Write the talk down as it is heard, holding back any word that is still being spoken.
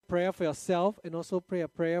prayer for yourself and also pray a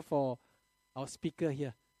prayer for our speaker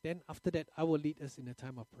here. Then after that, I will lead us in a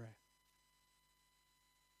time of prayer.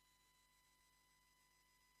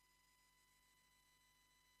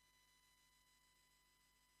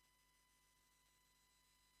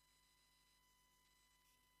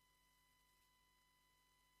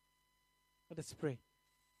 Let us pray.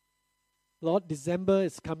 Lord, December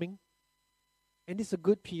is coming, and it's a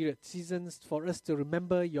good period, seasons for us to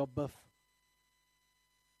remember your birth.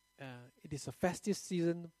 It is a festive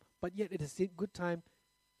season, but yet it is a good time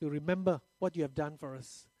to remember what you have done for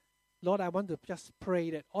us. Lord, I want to just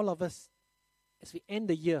pray that all of us, as we end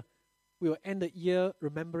the year, we will end the year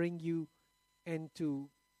remembering you and to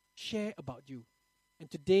share about you.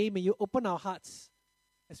 And today, may you open our hearts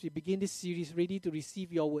as we begin this series, ready to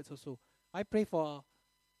receive your words also. I pray for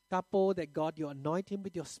a couple that God, you anoint him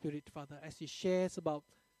with your spirit, Father, as he shares about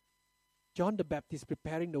John the Baptist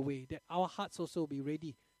preparing the way, that our hearts also be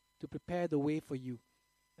ready to prepare the way for you.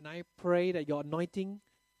 And I pray that your anointing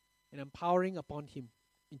and empowering upon him,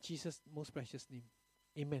 in Jesus' most precious name.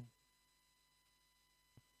 Amen.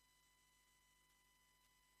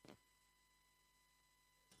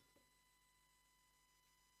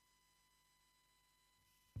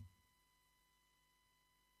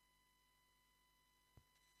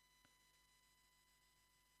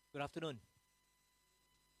 Good afternoon.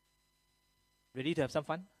 Ready to have some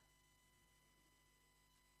fun?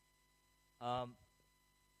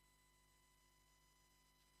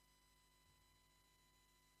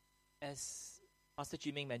 As Pastor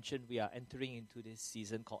Chiming mentioned, we are entering into this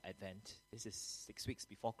season called Advent. This is 6 weeks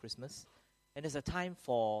before Christmas. And it's a time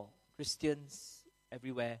for Christians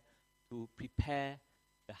everywhere to prepare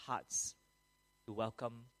their hearts to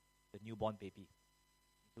welcome the newborn baby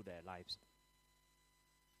into their lives.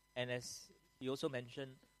 And as he also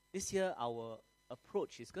mentioned, this year our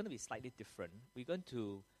approach is going to be slightly different. We're going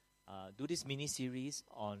to do this mini-series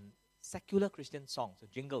on secular Christian songs, or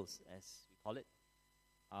jingles as we call it.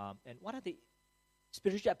 And what are the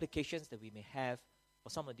spiritual applications that we may have for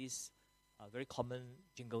some of these very common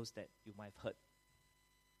jingles that you might have heard.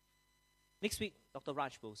 Next week, Dr.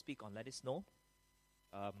 Raj will speak on Let It Snow,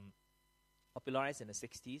 popularized in the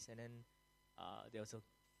 60s, and then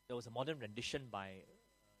there was a modern rendition by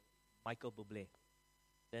Michael Bublé.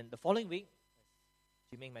 Then the following week, as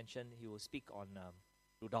Jimmy mentioned, he will speak on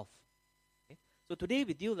Rudolph. Okay? So today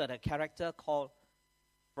we deal with a character called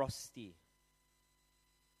Frosty.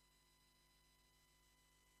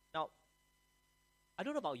 Now, I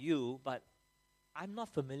don't know about you, but I'm not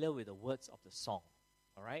familiar with the words of the song.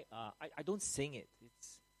 All right, I don't sing it.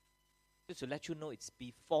 It's just to let you know it's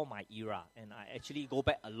before my era, and I actually go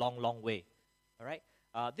back a long, long way. All right.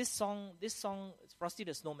 This song, Frosty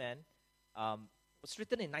the Snowman, was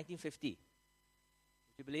written in 1950. Would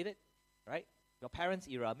you believe it? Right? Your parents'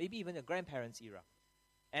 era, maybe even your grandparents' era.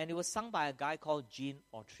 And it was sung by a guy called Gene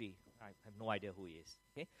Autry. I have no idea who he is.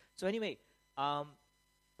 Okay? So anyway,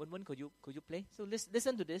 Wen, could you play? So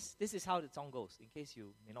listen to this. This is how the song goes, in case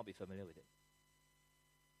you may not be familiar with it.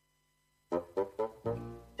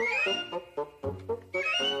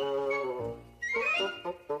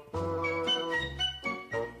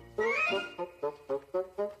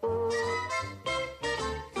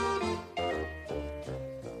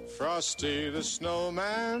 Frosty the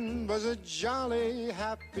Snowman was a jolly,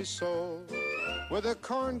 happy soul with a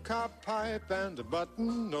corncob pipe and a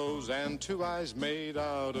button nose and 2 eyes made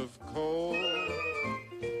out of coal.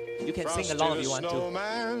 You can Frosty sing along if you want to. the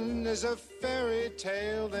Snowman is a fairy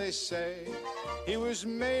tale, they say. He was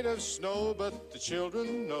made of snow, but the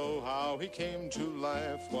children know how he came to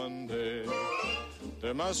life one day.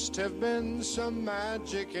 There must have been some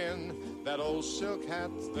magic in that old silk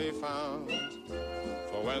hat they found.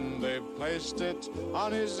 For when they placed it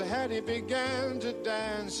on his head, he began to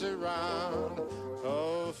dance around.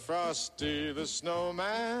 Oh, Frosty the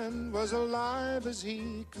Snowman was alive as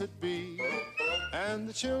he could be. And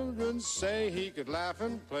the children say he could laugh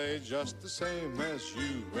and play just the same as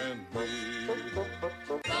you and me.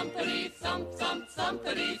 Thumpity thump thump,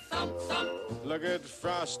 thumpity thump thump. Look at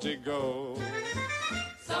Frosty go.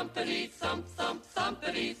 Thumpity thump thump,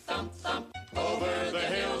 thumpity thump thump. Over the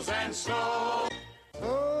hills and snow.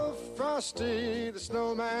 Oh, Frosty the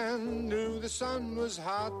Snowman knew the sun was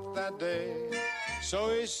hot that day.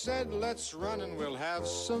 So he said, let's run and we'll have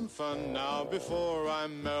some fun now before I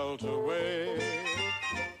melt away.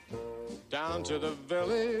 Down to the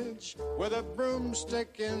village with a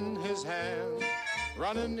broomstick in his hand,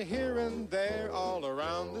 running here and there all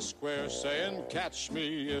around the square, saying, catch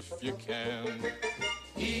me if you can.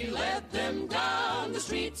 He led them down the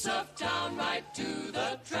streets of town, right to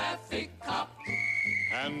the traffic cop.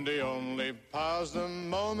 And he only paused a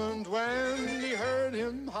moment when he heard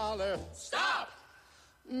him holler, Stop!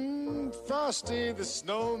 Frosty the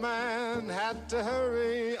snowman had to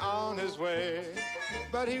hurry on his way.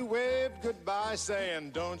 But he waved goodbye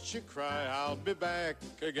saying, don't you cry, I'll be back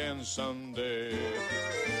again someday.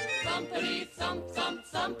 Thumpity thump thump,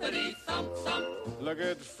 thumpity thump thump. Look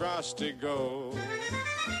at Frosty go.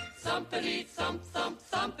 Thumpity thump thump,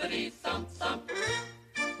 thumpity thump thump.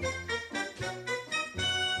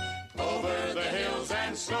 Over the hills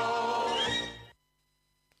and snow.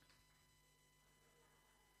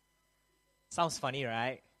 Sounds funny,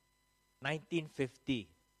 right? 1950.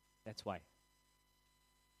 That's why.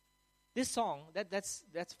 This song, that's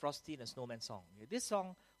Frosty the Snowman song. This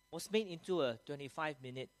song was made into a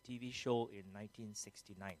 25-minute TV show in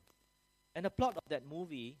 1969. And the plot of that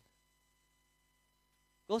movie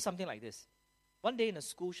goes something like this. One day in a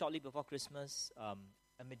school shortly before Christmas, a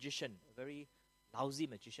magician, a very lousy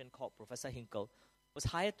magician called Professor Hinkle, was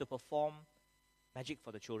hired to perform magic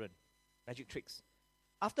for the children, magic tricks.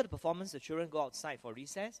 After the performance, the children go outside for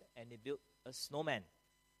recess and they built a snowman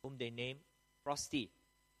whom they named Frosty.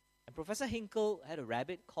 And Professor Hinkle had a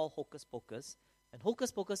rabbit called Hocus Pocus, and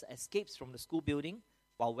Hocus Pocus escapes from the school building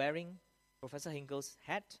while wearing Professor Hinkle's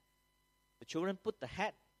hat. The children put the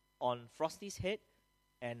hat on Frosty's head,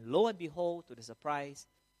 and lo and behold, to the surprise,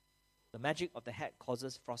 the magic of the hat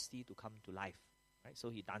causes Frosty to come to life. Right?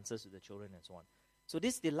 So he dances with the children and so on. So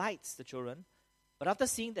this delights the children, but after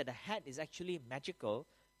seeing that the hat is actually magical,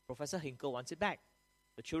 Professor Hinkle wants it back.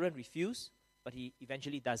 The children refuse, but he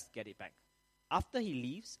eventually does get it back. After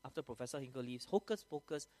Professor Hinkle leaves, Hocus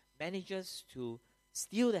Pocus manages to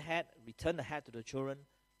steal the hat, return the hat to the children,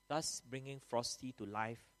 thus bringing Frosty to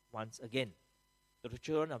life once again. So the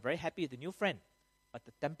children are very happy with the new friend, but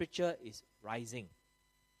the temperature is rising,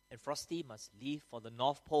 and Frosty must leave for the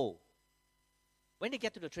North Pole. When they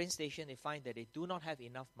get to the train station, they find that they do not have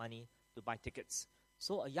enough money to buy tickets.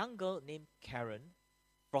 So a young girl named Karen,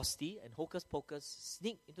 Frosty, and Hocus Pocus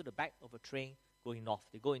sneak into the back of a train going north.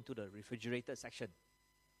 They go into the refrigerated section.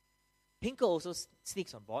 Hinkle also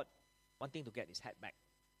sneaks on board, wanting to get his hat back.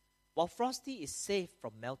 While Frosty is safe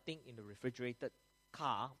from melting in the refrigerated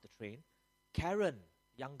car of the train, Karen,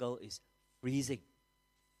 young girl, is freezing.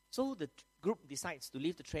 So the group decides to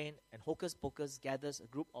leave the train, and Hocus Pocus gathers a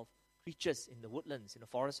group of creatures in the woodlands, in the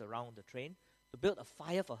forest around the train, to build a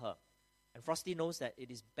fire for her. And Frosty knows that it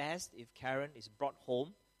is best if Karen is brought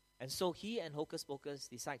home, and so he and Hocus Pocus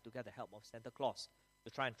decide to get the help of Santa Claus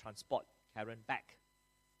to try and transport Karen back.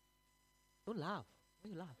 Don't laugh.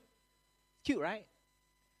 Why you laugh? Cute, right?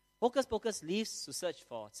 Hocus Pocus leaves to search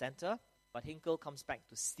for Santa, but Hinkle comes back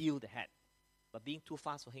to steal the hat. But being too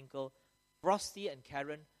fast for Hinkle, Frosty and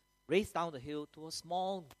Karen race down the hill to a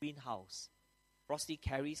small greenhouse. Frosty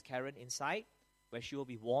carries Karen inside, where she will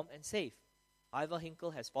be warm and safe. However,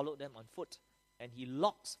 Hinkle has followed them on foot, and he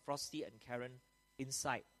locks Frosty and Karen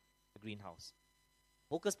inside the greenhouse.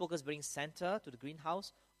 Hocus Pocus brings Santa to the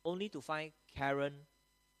greenhouse, only to find Karen...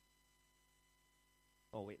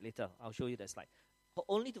 Oh, wait, later. I'll show you that slide.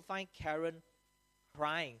 Only to find Karen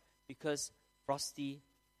crying because Frosty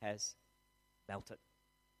has melted.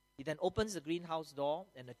 He then opens the greenhouse door,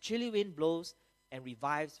 and a chilly wind blows and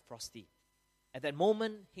revives Frosty. At that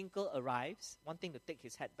moment, Hinkle arrives, wanting to take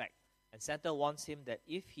his hat back. And Santa warns him that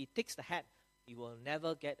if he takes the hat, he will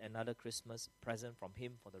never get another Christmas present from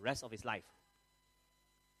him for the rest of his life.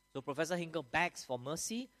 So Professor Hinkle begs for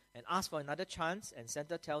mercy and asks for another chance, and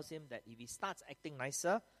Santa tells him that if he starts acting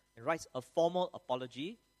nicer and writes a formal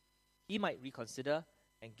apology, he might reconsider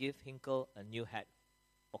and give Hinkle a new hat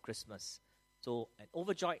for Christmas. So an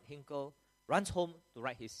overjoyed Hinkle runs home to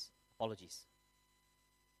write his apologies.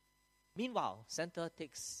 Meanwhile, Santa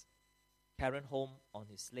takes Karen home on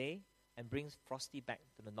his sleigh and brings Frosty back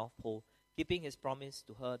to the North Pole, keeping his promise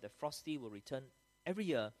to her that Frosty will return every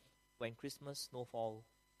year when Christmas snowfall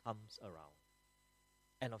comes around.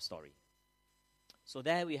 End of story. So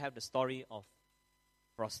there we have the story of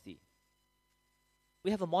Frosty.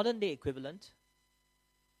 We have a modern day equivalent.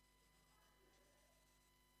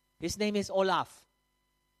 His name is Olaf.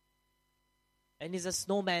 And he's a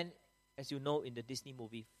snowman, as you know, in the Disney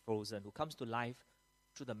movie Frozen, who comes to life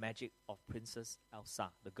through the magic of Princess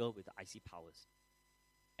Elsa, the girl with the icy powers.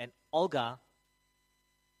 And Olaf,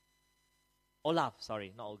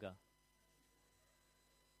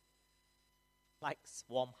 likes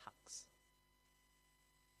warm hugs.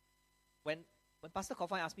 When Pastor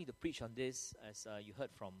Kofai asked me to preach on this, as you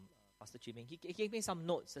heard from Pastor Chiming, he gave me some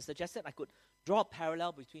notes that suggested I could draw a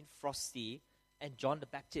parallel between Frosty and John the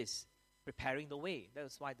Baptist, preparing the way. That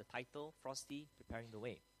was why the title, Frosty, Preparing the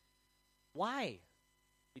Way. Why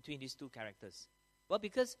between these two characters? Well,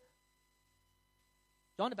 because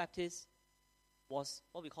John the Baptist was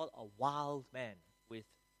what we call a wild man with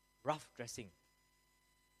rough dressing.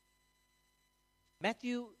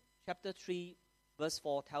 Matthew chapter 3 verse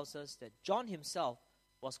 4 tells us that John himself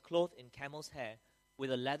was clothed in camel's hair with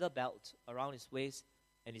a leather belt around his waist,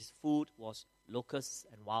 and his food was locusts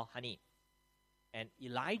and wild honey. And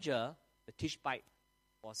Elijah, the Tishbite,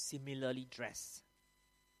 was similarly dressed.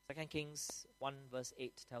 2 Kings 1 verse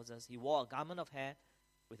 8 tells us he wore a garment of hair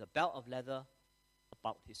with a belt of leather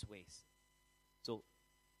about his waist. So,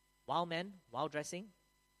 wild man, wild dressing,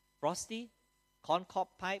 frosty, corncob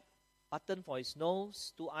pipe, button for his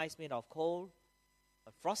nose, 2 eyes made of coal.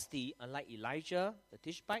 But Frosty, unlike Elijah, the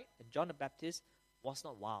Tishbite, and John the Baptist, was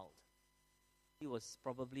not wild. He was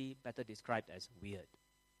probably better described as weird.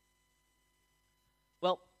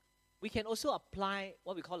 Well, we can also apply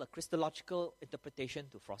what we call a Christological interpretation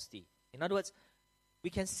to Frosty. In other words, we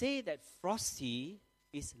can say that Frosty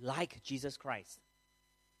is like Jesus Christ.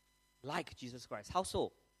 Like Jesus Christ. How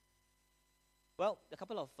so? Well, a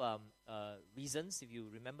couple of reasons, if you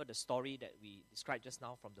remember the story that we described just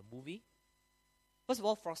now from the movie. First of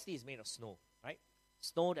all, Frosty is made of snow, right?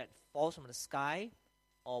 Snow that falls from the sky,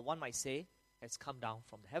 or one might say, has come down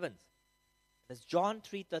from the heavens. As John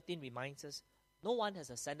 3:13 reminds us, no one has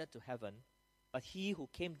ascended to heaven, but he who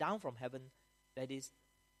came down from heaven, that is,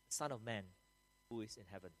 the Son of Man, who is in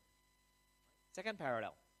heaven. Second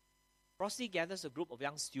parallel. Frosty gathers a group of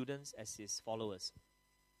young students as his followers.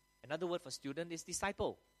 Another word for student is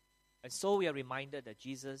disciple. And so we are reminded that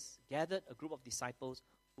Jesus gathered a group of disciples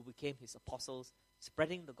who became his apostles,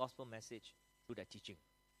 spreading the gospel message through their teaching.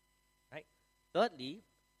 Right? Thirdly,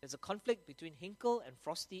 there's a conflict between Hinkle and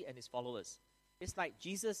Frosty and his followers. It's like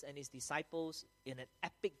Jesus and his disciples in an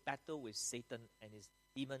epic battle with Satan and his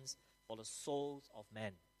demons for the souls of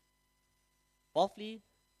men. Fourthly,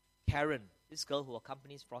 Karen, this girl who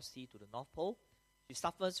accompanies Frosty to the North Pole, she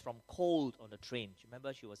suffers from cold on the train.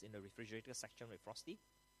 Remember, she was in the refrigerator section with Frosty.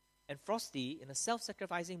 And Frosty, in a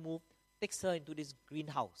self-sacrificing move, takes her into this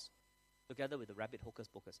greenhouse together with the rabbit hocus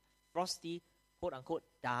pocus. Frosty, quote-unquote,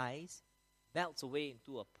 dies, melts away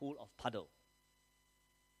into a pool of puddle.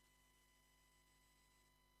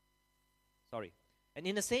 And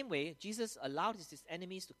in the same way, Jesus allowed his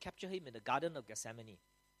enemies to capture him in the Garden of Gethsemane.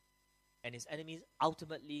 And his enemies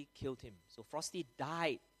ultimately killed him. So Frosty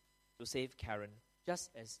died to save Karen, just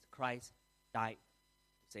as Christ died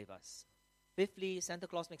to save us. Fifthly, Santa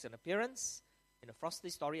Claus makes an appearance in the Frosty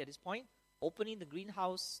story at this point, opening the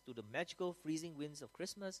greenhouse to the magical freezing winds of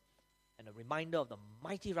Christmas and a reminder of the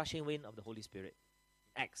mighty rushing wind of the Holy Spirit.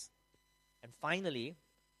 Acts. And finally,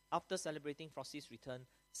 after celebrating Frosty's return,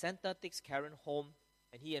 Santa takes Karen home,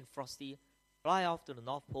 and he and Frosty fly off to the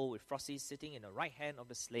North Pole with Frosty sitting in the right hand of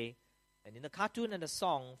the sleigh. And in the cartoon and the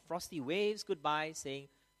song, Frosty waves goodbye, saying,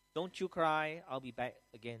 "Don't you cry, I'll be back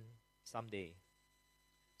again someday."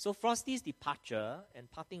 So Frosty's departure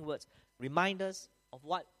and parting words remind us of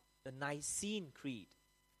what the Nicene Creed,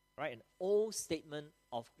 right, an old statement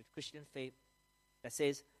of the Christian faith that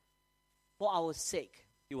says, "For our sake,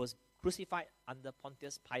 he was crucified under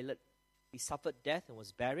Pontius Pilate. He suffered death and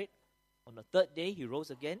was buried. On the third day, he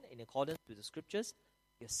rose again in accordance with the scriptures.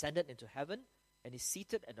 He ascended into heaven and is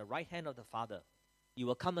seated at the right hand of the Father. He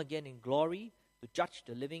will come again in glory to judge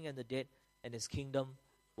the living and the dead, and his kingdom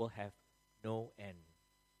will have no end."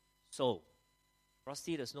 So,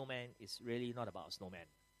 Frosty the Snowman is really not about a snowman.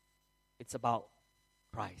 It's about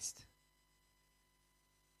Christ.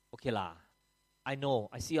 Okay lah. I know.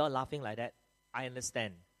 I see you all laughing like that. I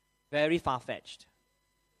understand. Very far-fetched.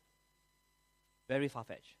 Very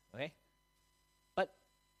far-fetched. Okay? But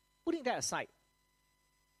putting that aside,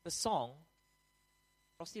 the song,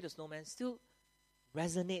 Frosty the Snowman, still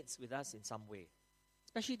resonates with us in some way.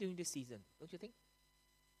 Especially during this season, don't you think?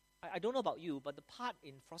 I don't know about you, but the part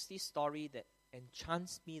in Frosty's story that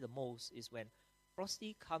enchants me the most is when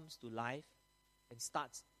Frosty comes to life and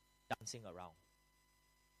starts dancing around.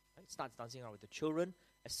 Right? Starts dancing around with the children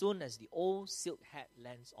as soon as the old silk hat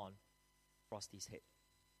lands on Frosty's head.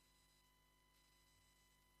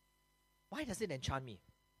 Why does it enchant me?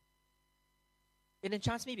 It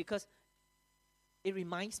enchants me because it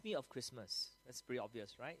reminds me of Christmas. That's pretty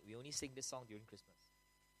obvious, right? We only sing this song during Christmas.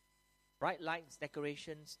 Bright lights,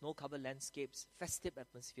 decorations, snow-covered landscapes, festive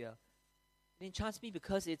atmosphere. It enchants me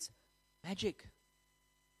because it's magic.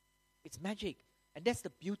 It's magic. And that's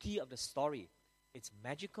the beauty of the story. It's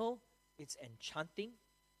magical, it's enchanting,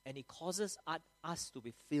 and it causes us to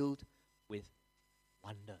be filled with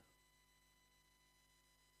wonder.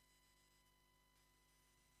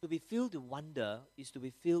 To be filled with wonder is to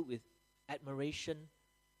be filled with admiration,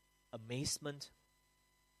 amazement,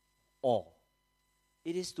 awe.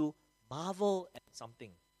 It is to marvel at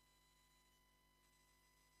something.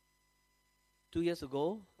 2 years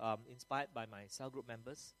ago, inspired by my cell group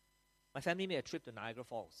members, my family made a trip to Niagara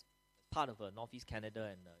Falls, part of a Northeast Canada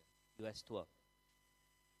and US tour.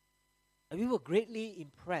 And we were greatly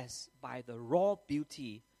impressed by the raw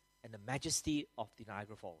beauty and the majesty of the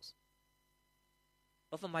Niagara Falls.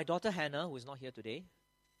 But for my daughter Hannah, who is not here today,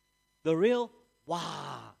 the real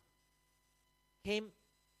wow came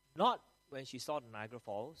not when she saw the Niagara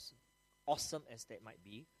Falls, awesome as that might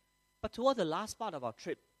be, but toward the last part of our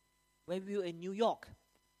trip, when we were in New York,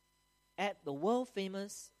 at the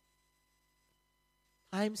world-famous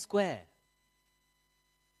Times Square,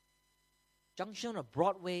 junction of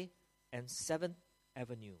Broadway and 7th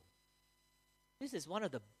Avenue. This is one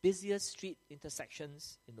of the busiest street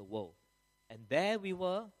intersections in the world. And there we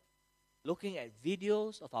were, looking at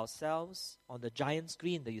videos of ourselves on the giant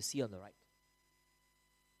screen that you see on the right.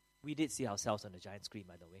 We did see ourselves on the giant screen,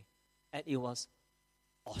 by the way. And it was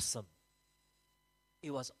awesome.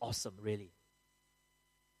 It was awesome, really.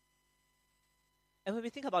 And when we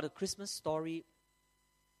think about the Christmas story,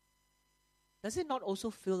 does it not also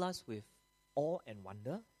fill us with awe and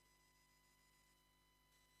wonder?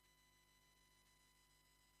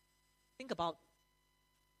 Think about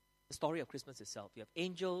the story of Christmas itself. You have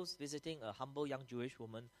angels visiting a humble young Jewish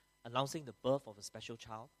woman, announcing the birth of a special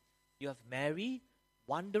child. You have Mary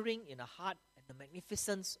wondering in her heart at the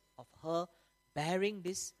magnificence of her bearing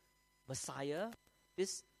this Messiah,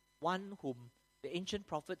 this one whom the ancient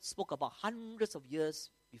prophets spoke about hundreds of years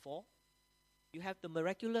before. You have the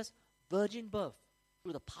miraculous virgin birth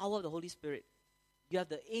through the power of the Holy Spirit. You have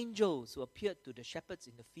the angels who appeared to the shepherds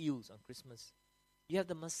in the fields on Christmas. You have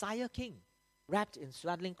the Messiah King, wrapped in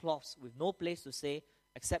swaddling cloths with no place to stay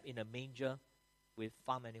except in a manger with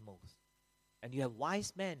farm animals. And you have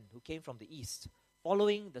wise men who came from the east,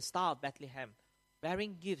 following the star of Bethlehem,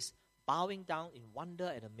 bearing gifts, bowing down in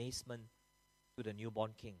wonder and amazement to the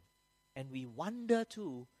newborn King. And we wonder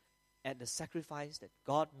too at the sacrifice that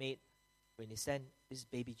God made when He sent this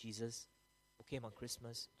baby Jesus who came on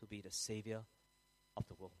Christmas to be the Savior of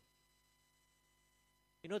the world.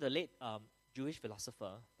 You know, the late Jewish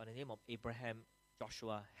philosopher by the name of Abraham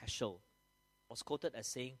Joshua Heschel was quoted as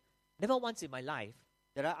saying, "Never once in my life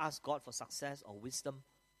did I ask God for success or wisdom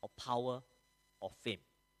or power or fame.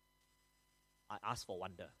 I asked for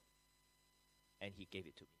wonder, and He gave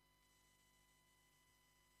it to me."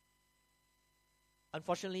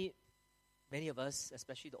 Unfortunately, many of us,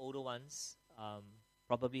 especially the older ones,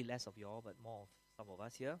 probably less of you all, but more of some of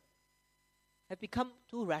us here, have become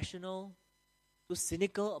too rational, too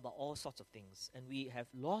cynical about all sorts of things. And we have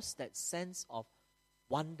lost that sense of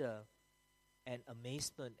wonder and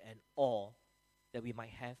amazement and awe that we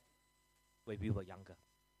might have when we were younger.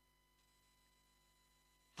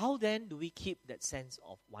 How then do we keep that sense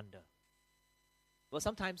of wonder? Well,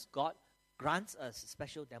 sometimes God grants us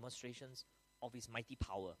special demonstrations of His mighty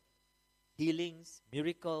power. Healings,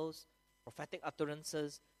 miracles, prophetic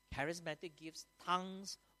utterances, charismatic gifts,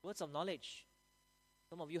 tongues, words of knowledge.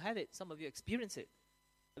 Some of you have it. Some of you experience it.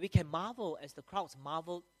 We can marvel as the crowds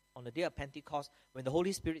marveled on the day of Pentecost when the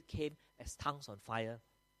Holy Spirit came as tongues on fire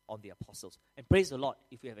on the apostles. And praise the Lord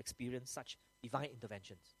if we have experienced such divine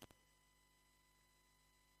interventions.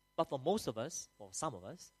 But for most of us, or some of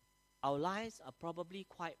us, our lives are probably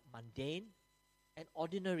quite mundane and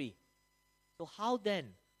ordinary. So how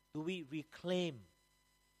then do we reclaim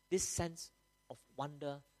this sense of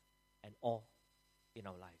wonder and awe in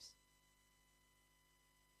our lives?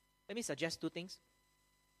 Let me suggest two things.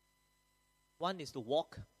 One is to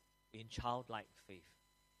walk in childlike faith.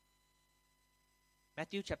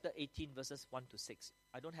 Matthew chapter 18 verses 1 to 6.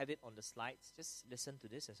 I don't have it on the slides. Just listen to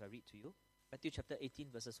this as I read to you. Matthew chapter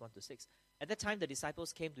 18 verses 1 to 6. At that time the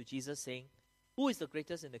disciples came to Jesus saying, "Who is the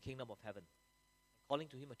greatest in the kingdom of heaven?" And calling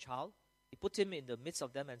to him a child, He put him in the midst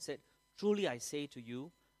of them and said, "Truly I say to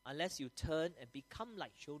you, unless you turn and become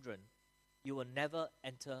like children, you will never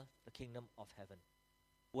enter the kingdom of heaven.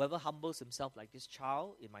 Whoever humbles himself like this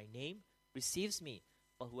child in my name receives me.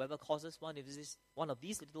 But whoever causes one of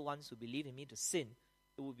these little ones who believe in me to sin,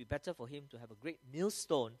 it would be better for him to have a great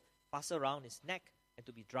millstone passed around his neck and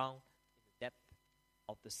to be drowned in the depth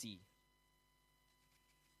of the sea."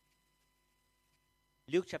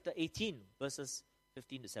 Luke chapter 18 verses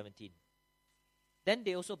 15 to 17. Then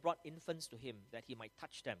they also brought infants to him that he might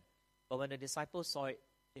touch them. But when the disciples saw it,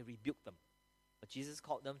 they rebuked them. But Jesus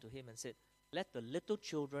called them to him and said, "Let the little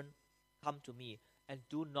children come to me and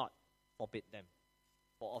do not forbid them.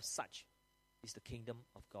 For of such is the kingdom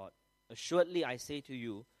of God. Assuredly I say to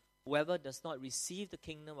you, whoever does not receive the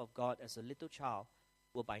kingdom of God as a little child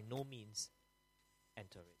will by no means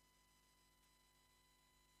enter it."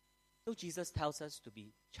 So Jesus tells us to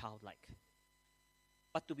be childlike.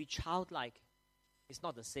 But to be childlike is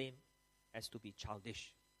not the same as to be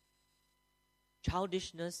childish.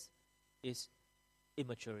 Childishness is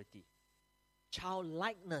immaturity.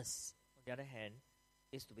 Childlikeness, on the other hand,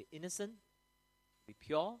 is to be innocent, to be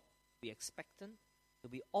pure, to be expectant, to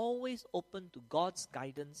be always open to God's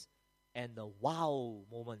guidance and the wow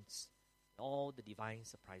moments, all the divine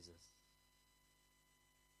surprises.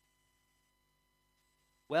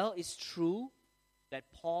 Well, it's true that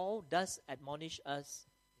Paul does admonish us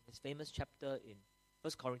in his famous chapter in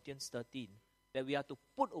 1 Corinthians 13 that we are to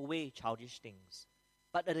put away childish things.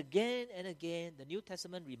 But again and again, the New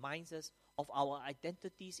Testament reminds us of our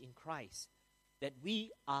identities in Christ, that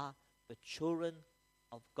we are the children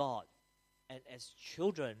of God. And as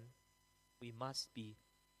children, we must be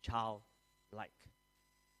childlike.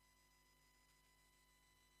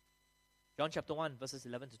 John chapter 1, verses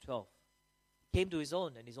 11 to 12. He came to his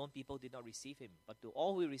own, and his own people did not receive him. But to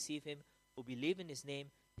all who receive him, who believe in his name,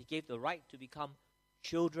 he gave the right to become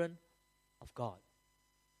children of God.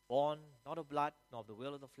 Born not of blood, nor of the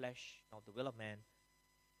will of the flesh, nor of the will of man,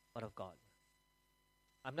 but of God.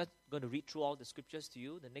 I'm not going to read through all the scriptures to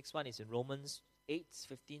you. The next one is in Romans 8,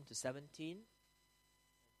 15 to 17.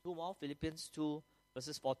 Two more, Philippians 2,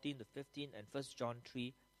 verses 14 to 15, and 1 John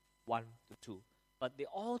 3, 1 to 2. But they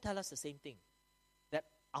all tell us the same thing, that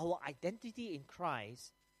our identity in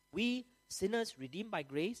Christ, we sinners redeemed by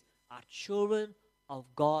grace, are children of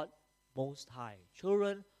God Most High,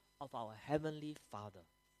 children of our Heavenly Father.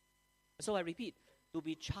 So I repeat, to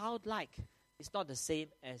be childlike is not the same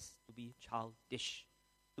as to be childish.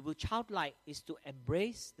 To be childlike is to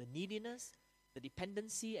embrace the neediness, the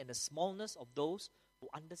dependency, and the smallness of those who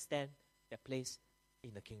understand their place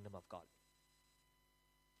in the kingdom of God.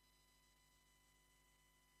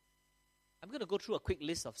 I'm going to go through a quick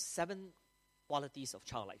list of 7 qualities of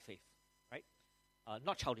childlike faith, right?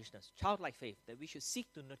 Not childishness, childlike faith that we should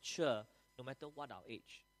seek to nurture no matter what our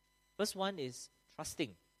age. First one is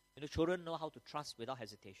trusting. Children know how to trust without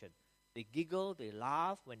hesitation. They giggle, they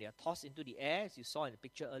laugh when they are tossed into the air, as you saw in the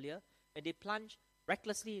picture earlier, and they plunge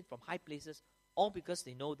recklessly from high places, all because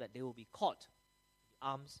they know that they will be caught in the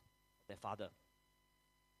arms of their father.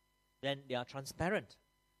 Then they are transparent.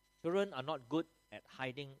 Children are not good at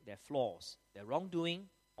hiding their flaws, their wrongdoing,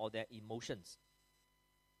 or their emotions.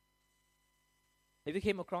 Have you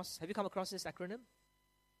come across this acronym?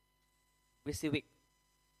 WYSIWYG.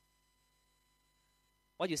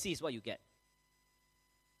 What you see is what you get.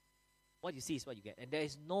 What you see is what you get. And there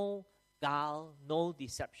is no guile, no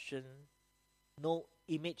deception, no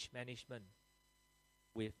image management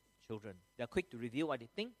with children. They are quick to reveal what they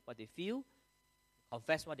think, what they feel,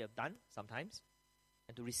 confess what they have done sometimes,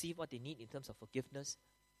 and to receive what they need in terms of forgiveness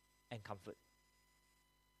and comfort.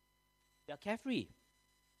 They are carefree.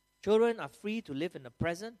 Children are free to live in the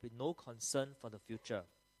present with no concern for the future.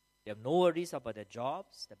 They have no worries about their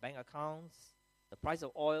jobs, their bank accounts, the price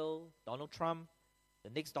of oil, Donald Trump, the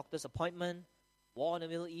next doctor's appointment, war in the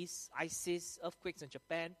Middle East, ISIS, earthquakes in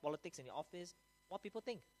Japan, politics in the office, what people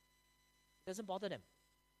think. It doesn't bother them.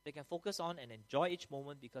 They can focus on and enjoy each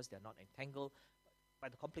moment because they're not entangled by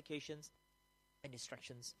the complications and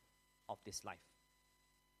distractions of this life.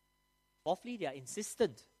 Fourthly, they are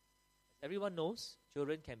insistent. As everyone knows,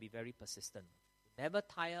 children can be very persistent. They never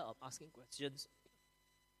tire of asking questions and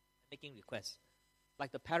making requests.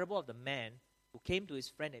 Like the parable of the man who came to his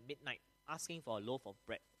friend at midnight asking for a loaf of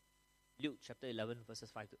bread. Luke chapter 11 verses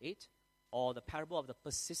 5 to 8. Or the parable of the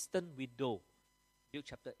persistent widow. Luke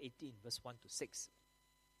chapter 18 verse 1 to 6.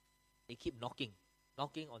 They keep knocking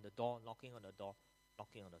on the door, knocking on the door,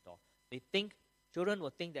 knocking on the door. Children will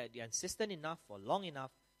think that they are insistent enough for long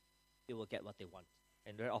enough, they will get what they want.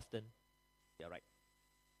 And very often, they are right.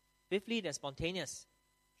 Fifthly, they're spontaneous.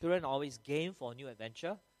 Children are always game for a new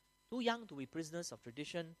adventure. Too young to be prisoners of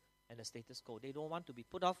tradition and the status quo. They don't want to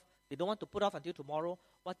put off until tomorrow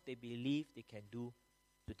what they believe they can do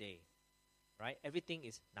today. Right? Everything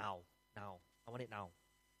is now. I want it now.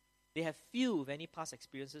 They have few, if any, past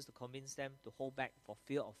experiences to convince them to hold back for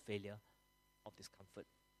fear of failure, of discomfort.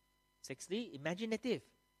 Sixthly, imaginative.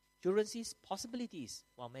 Children see possibilities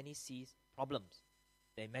while many see problems.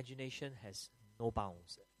 Their imagination has no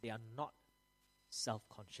bounds. They are not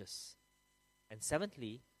self-conscious. And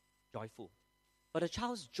seventhly, joyful. But a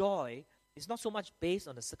child's joy is not so much based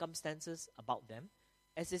on the circumstances about them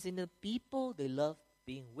as is in the people they love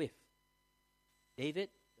being with. David,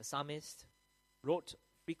 the psalmist, wrote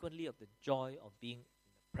frequently of the joy of being in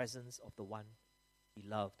the presence of the one he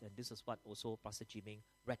loved. And this is what also Pastor Jiming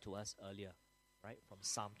read to us earlier, right, from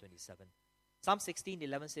Psalm 27. Psalm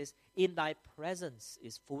 16:11 says, "In thy presence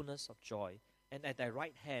is fullness of joy, and at thy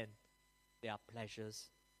right hand there are pleasures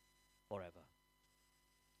forever.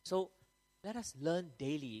 So let us learn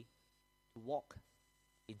daily to walk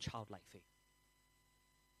in childlike faith.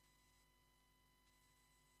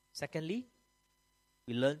 Secondly,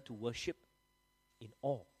 we learn to worship in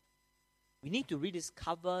awe. We need to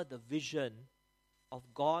rediscover the vision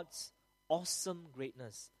of God's awesome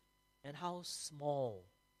greatness and how small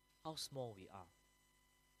we are.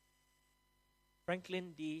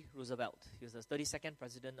 Franklin D. Roosevelt, he was the 32nd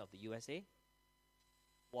president of the USA,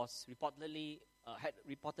 was had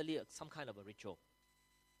some kind of a ritual.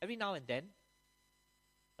 Every now and then,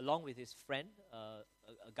 along with his friend,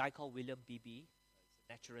 a guy called William Beebe, he's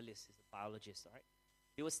a naturalist, he's a biologist, all right?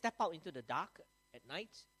 They would step out into the dark at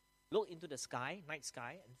night, look into the sky, night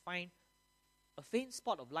sky, and find a faint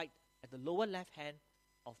spot of light at the lower left hand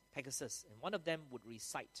of Pegasus, and one of them would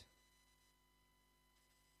recite,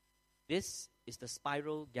 "This is the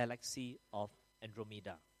spiral galaxy of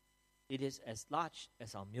Andromeda. It is as large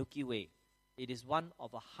as our Milky Way. It is one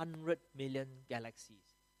of 100 million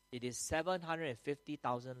galaxies. It is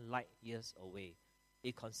 750,000 light years away.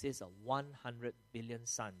 It consists of 100 billion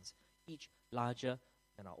suns, each larger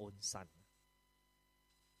than our own sun."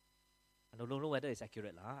 I don't know whether it's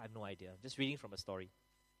accurate. I have no idea. I'm just reading from a story.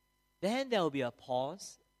 Then there will be a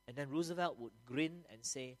pause, and then Roosevelt would grin and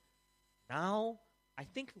say, "Now, I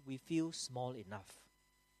think we feel small enough.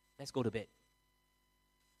 Let's go to bed."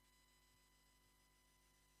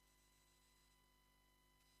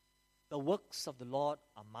 The works of the Lord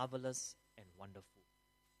are marvelous and wonderful.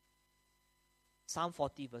 Psalm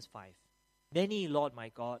 40 verse 5. "Many, Lord my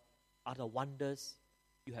God, are the wonders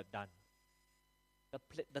you have done,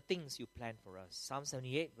 the things you planned for us." Psalm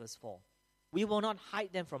 78 verse 4. "We will not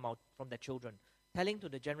hide them from their children, telling to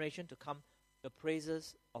the generation to come the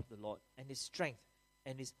praises of the Lord and His strength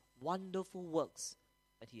and His wonderful works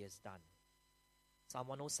that He has done." Psalm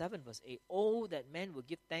 107 verse 8. "Oh, that men would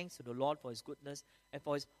give thanks to the Lord for His goodness and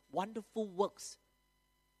for His wonderful works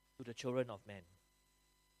to the children of men."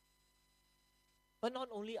 But not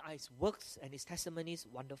only are His works and His testimonies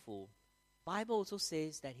wonderful, the Bible also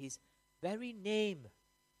says that His very name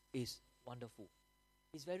is wonderful.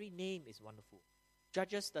 His very name is wonderful.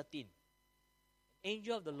 Judges 13. An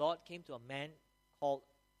angel of the Lord came to a man called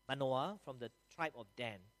Manoah from the tribe of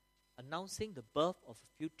Dan, announcing the birth of a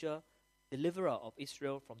future deliverer of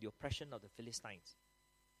Israel from the oppression of the Philistines.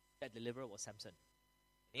 That deliverer was Samson.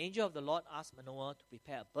 The angel of the Lord asked Manoah to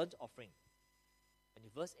prepare a burnt offering. And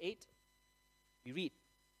in verse 8, we read,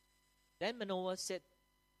 verse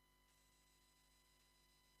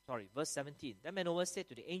 17. Then Manoah said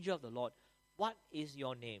to the angel of the Lord, "What is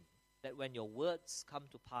your name, that when your words come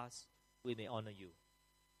to pass, we may honor you?"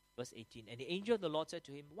 Verse 18. And the angel of the Lord said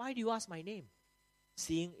to him, "Why do you ask my name,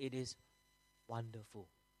 seeing it is wonderful?"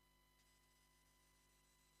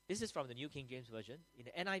 This is from the New King James Version. In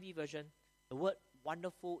the NIV version, the word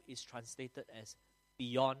wonderful is translated as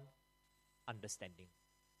beyond understanding.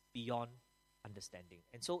 Beyond understanding.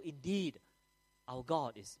 And so indeed, our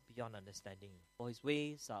God is beyond understanding. For His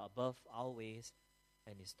ways are above our ways,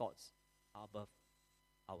 and His thoughts are above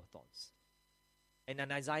our thoughts. And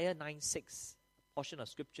in Isaiah 9:6, a portion of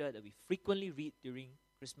scripture that we frequently read during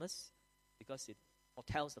Christmas, because it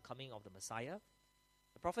foretells the coming of the Messiah,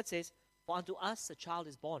 the prophet says, "For unto us a child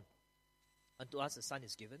is born, unto us a son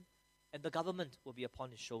is given, and the government will be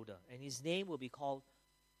upon His shoulder, and His name will be called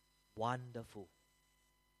Wonderful,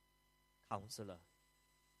 Counselor,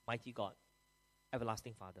 Mighty God,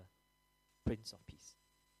 Everlasting Father, Prince of Peace."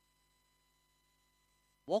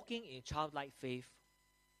 Walking in childlike faith,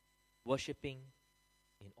 worshipping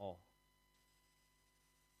in awe.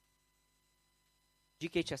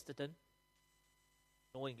 G.K. Chesterton,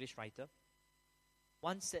 no English writer,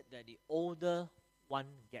 once said that the older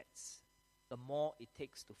one gets, the more it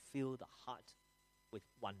takes to fill the heart with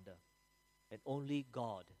wonder. And only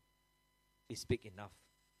God is big enough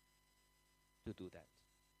to do that.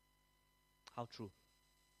 How true.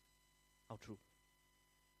 How true.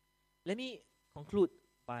 Let me conclude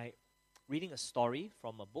by reading a story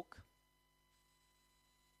from a book.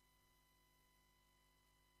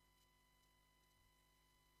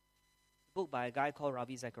 A book by a guy called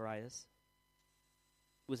Ravi Zacharias,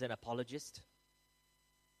 who was an apologist.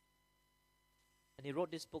 And he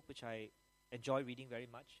wrote this book, which I enjoy reading very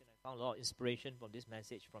much, and I found a lot of inspiration from this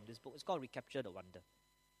message, from this book. It's called Recapture the Wonder.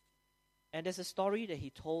 And there's a story that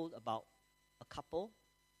he told about a couple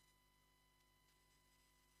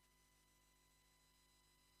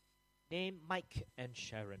named Mike and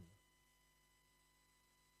Sharon.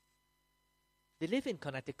 They live in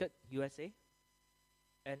Connecticut, USA.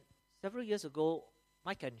 And several years ago,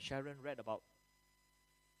 Mike and Sharon read about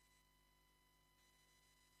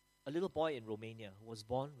a little boy in Romania who was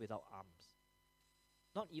born without arms,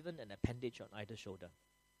 not even an appendage on either shoulder.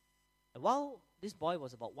 And while this boy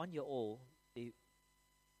was about 1 year old, the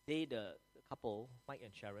couple, Mike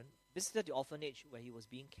and Sharon, visited the orphanage where he was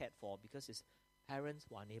being cared for because his parents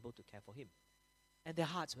were unable to care for him. And their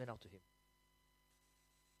hearts went out to him.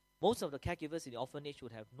 Most of the caregivers in the orphanage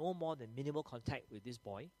would have no more than minimal contact with this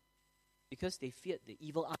boy because they feared the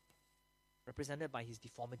evil eye represented by his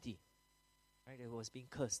deformity. Right? He was being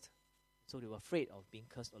cursed. So they were afraid of being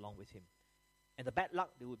cursed along with him. And the bad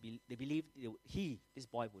luck they believed this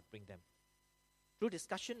boy would bring them. Through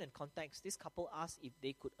discussion and context, this couple asked if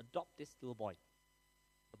they could adopt this little boy.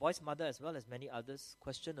 The boy's mother, as well as many others,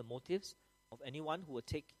 questioned the motives of anyone who would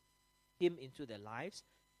take him into their lives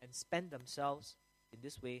and spend themselves in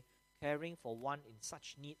this way, caring for one in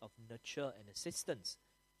such need of nurture and assistance.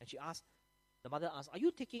 And the mother asked, "Are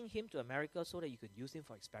you taking him to America so that you could use him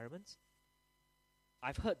for experiments?"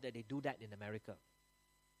 "I've heard that they do that in America."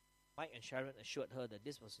 Mike and Sharon assured her that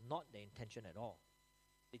this was not their intention at all.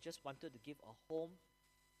 They just wanted to give him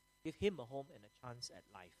a home and a chance at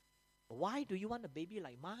life. "But why do you want a baby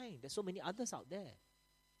like mine? There's so many others out there,"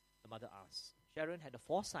 the mother asked. Sharon had the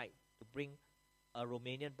foresight to bring a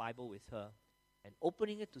Romanian Bible with her, and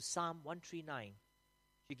opening it to Psalm 139,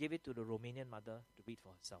 she gave it to the Romanian mother to read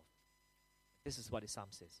for herself. This is what the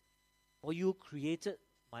psalm says. "For you created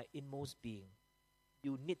my inmost being.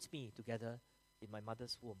 You knit me together in my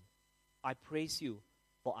mother's womb. I praise you,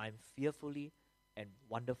 for I am fearfully and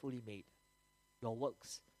wonderfully made. Your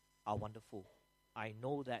works are wonderful. I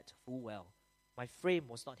know that full well. My frame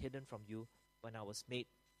was not hidden from you when I was made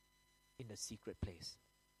in the secret place."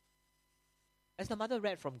 As the mother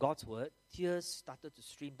read from God's word, tears started to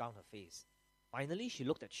stream down her face. Finally, she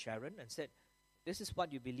looked at Sharon and said, "This is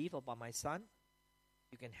what you believe about my son?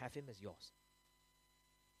 You can have him as yours."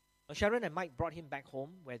 Now, Sharon and Mike brought him back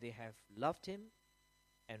home where they have loved him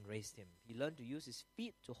and raised him. He learned to use his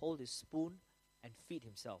feet to hold his spoon and feed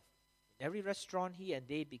himself. In every restaurant, he and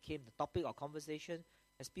they became the topic of conversation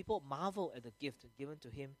as people marveled at the gift given to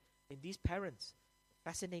him in these parents, the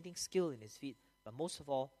fascinating skill in his feet, but most of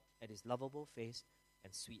all, at his lovable face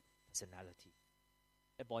and sweet personality.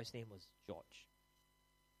 That boy's name was George.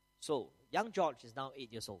 So, young George is now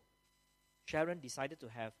 8 years old. Sharon decided to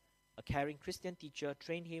have a caring Christian teacher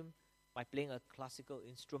train him by playing a classical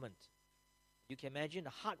instrument. You can imagine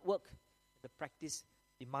the hard work and the practice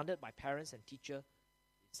demanded by parents and teacher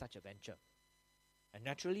in such a venture. And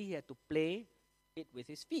naturally, he had to play it with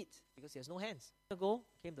his feet because he has no hands. Ago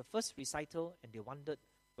came the first recital, and they wondered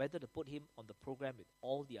whether to put him on the program with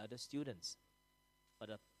all the other students. But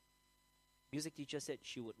the music teacher said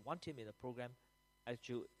she would want him in the program and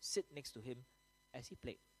she would sit next to him as he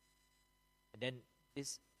played. And then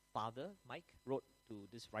this father, Mike, wrote to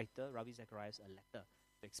this writer, Ravi Zacharias, a letter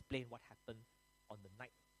to explain what happened on the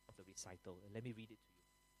night of the recital. And let me read it to you.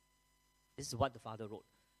 This is what the father wrote.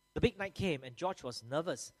 "The big night came and George was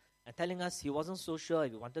nervous and telling us he wasn't so sure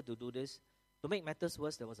if he wanted to do this. To make matters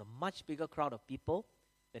worse, there was a much bigger crowd of people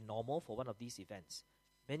than normal for one of these events,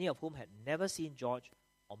 many of whom had never seen George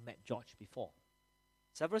or met George before.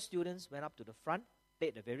 Several students went up to the front,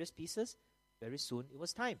 played the various pieces. Very soon it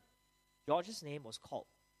was time. George's name was called,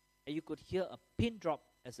 and you could hear a pin drop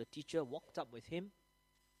as the teacher walked up with him,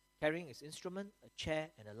 carrying his instrument, a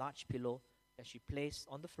chair, and a large pillow that she placed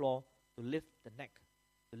on the floor to lift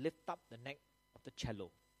up the neck of the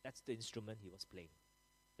cello. That's the instrument he was playing,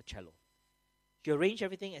 the cello. She arranged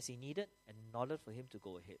everything as he needed and nodded for him to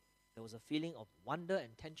go ahead. There was a feeling of wonder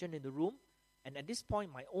and tension in the room, and at this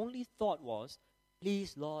point, my only thought was,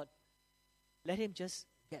 "Please, Lord, let him just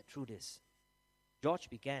get through this." George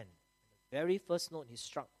began, and the very first note he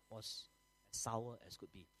struck was as sour as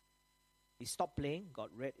could be. He stopped playing,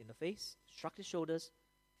 got red in the face, shrugged his shoulders,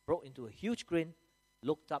 broke into a huge grin,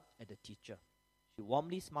 looked up at the teacher. She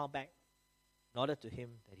warmly smiled back, nodded to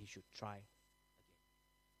him that he should try again.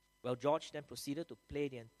 Well, George then proceeded to play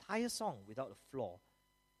the entire song without a flaw,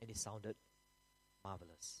 and it sounded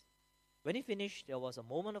marvelous. When he finished, there was a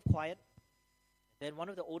moment of quiet. Then one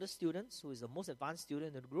of the older students, who is the most advanced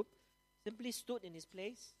student in the group, simply stood in his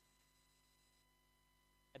place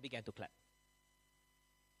and began to clap.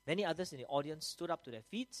 Many others in the audience stood up to their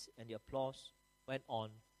feet, and the applause went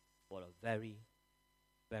on for a very,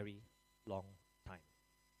 very long time.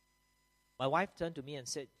 My wife turned to me and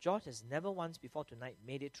said, "George has never once before tonight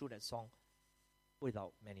made it through that song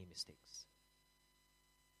without many mistakes."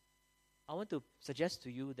 I want to suggest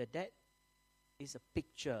to you that that is a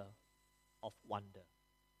picture of wonder.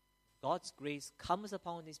 God's grace comes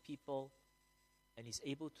upon these people and is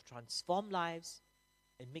able to transform lives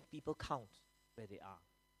and make people count where they are.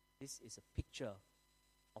 This is a picture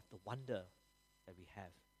of the wonder that we have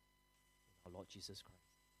in our Lord Jesus Christ.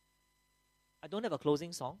 I don't have a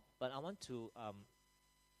closing song, but I want to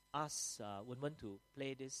ask Wen to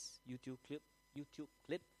play this YouTube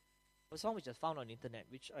clip, a song which I found on the internet,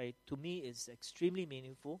 which to me is extremely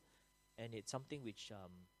meaningful, and it's something which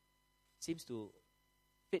seems to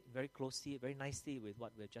fit very closely, very nicely with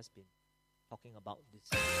what we've just been talking about. It's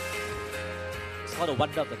called The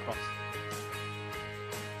Wonder of the Cross.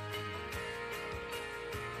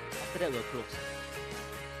 After that, we'll close.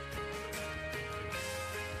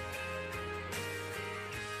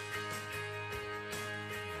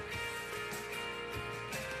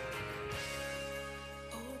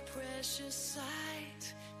 Precious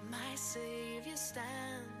sight, my Savior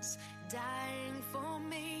stands, dying for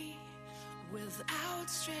me with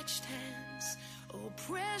outstretched hands. Oh,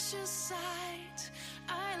 precious sight,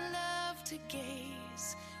 I love to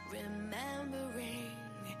gaze, remembering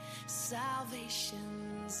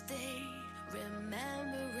salvation's day,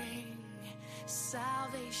 remembering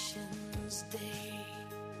salvation's day.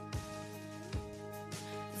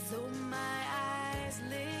 Though my eyes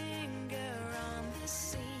linger on the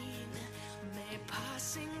scene, may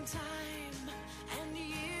passing time and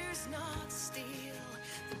years not steal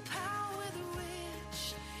the power with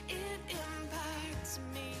which it impacts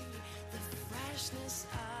me, the freshness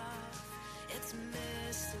of its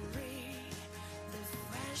mystery, the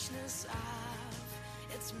freshness of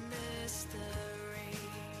its mystery.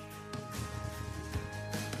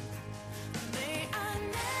 May I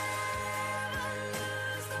never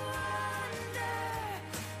lose the wonder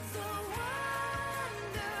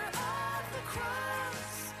of the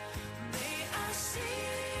cross. May I see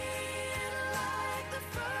it like the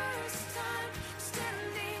first time,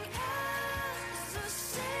 standing as a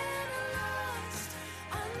sinner lost,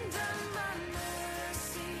 undone by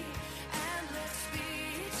mercy and left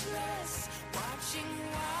speechless, watching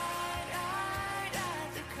wide-eyed at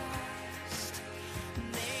the cost.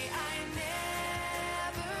 May I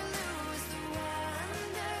never lose the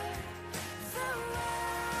wonder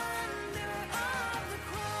of the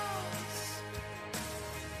cross.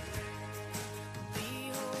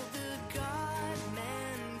 Behold the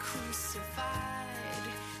God-man crucified,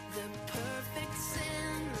 the perfect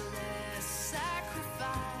sinless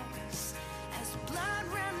sacrifice, as blood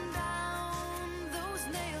ran down those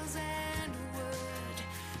nails and wood.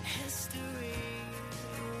 History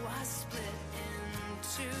was split in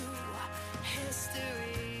two.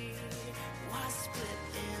 History was split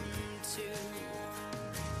in two.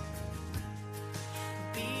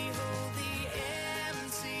 Behold the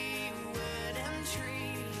empty wooden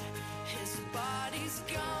tree, his body's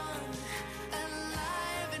gone,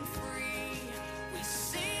 alive and free. We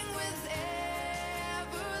sing with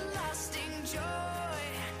everlasting joy,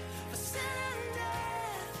 for sin and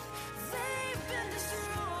death, they've been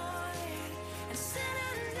destroyed, and sin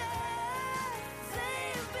and death,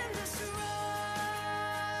 they've been destroyed.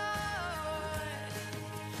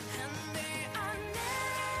 And may I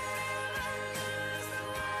never lose the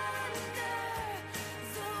wonder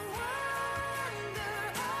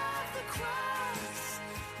of the cross.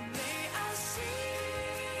 May I see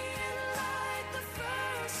it like the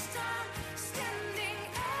first time, standing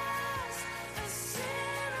as a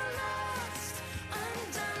sinner lost,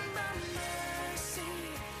 undone by mercy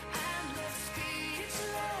and left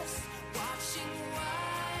speechless, watching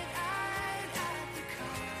wide-eyed at the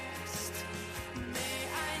cost. May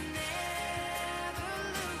I never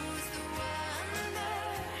lose the wonder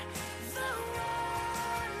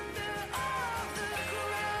of the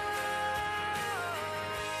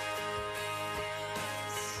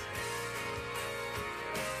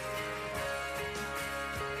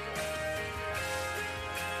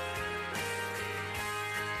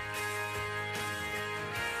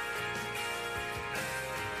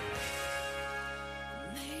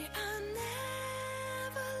May I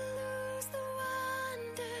never lose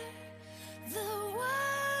the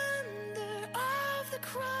wonder of the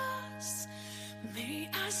cross. May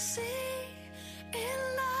I see it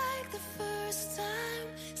like the first time,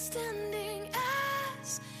 standing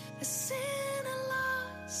as a sinner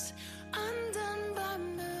lost, undone by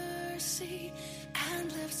mercy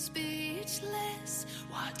and left speechless,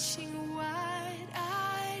 watching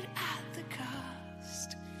wide-eyed at the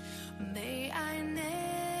cost. May I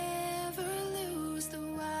never lose the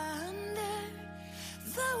wonder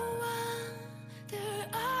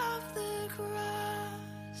of the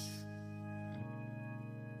cross.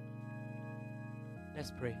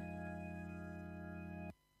 Let's pray.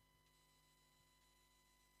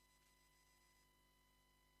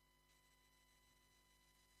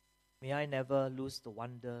 May I never lose the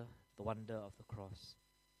wonder of the cross.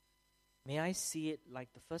 May I see it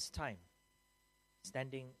like the first time,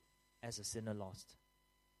 standing as a sinner lost,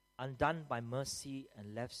 undone by mercy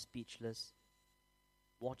and left speechless,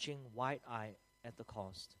 watching wide-eyed at the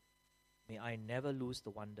cost. May I never lose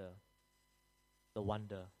the wonder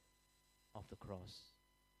of the cross.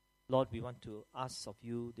 Lord, we want to ask of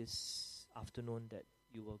you this afternoon that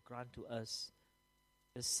you will grant to us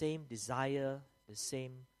the same desire, the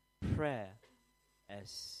same prayer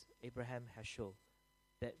as Abraham has shown,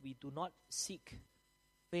 that we do not seek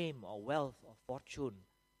fame or wealth or fortune,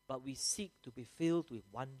 but we seek to be filled with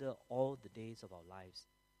wonder all the days of our lives.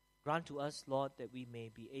 Grant to us, Lord, that we may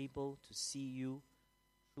be able to see you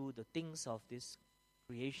through the things of this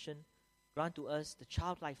creation. Grant to us the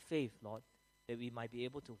childlike faith, Lord, that we might be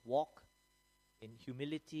able to walk in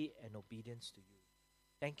humility and obedience to you.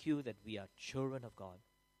 Thank you that we are children of God.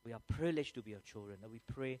 We are privileged to be your children, and we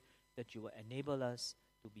pray that you will enable us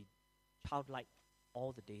to be childlike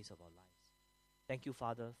all the days of our lives. Thank you,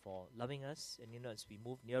 Father, for loving us. And as we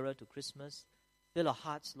move nearer to Christmas, fill our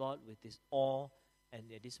hearts, Lord, with this awe and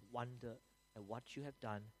this wonder at what you have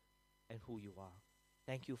done and who you are.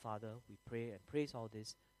 Thank you, Father. We pray and praise all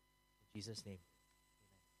this in Jesus' name.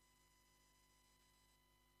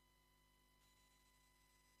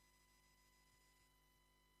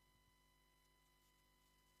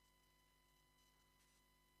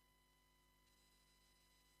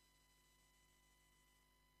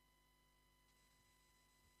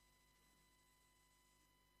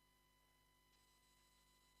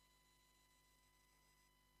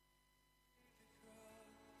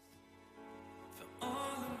 For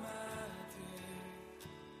all of my days,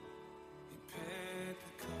 He paid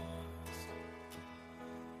the cost.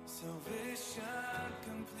 Salvation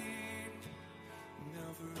complete,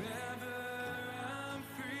 now forever.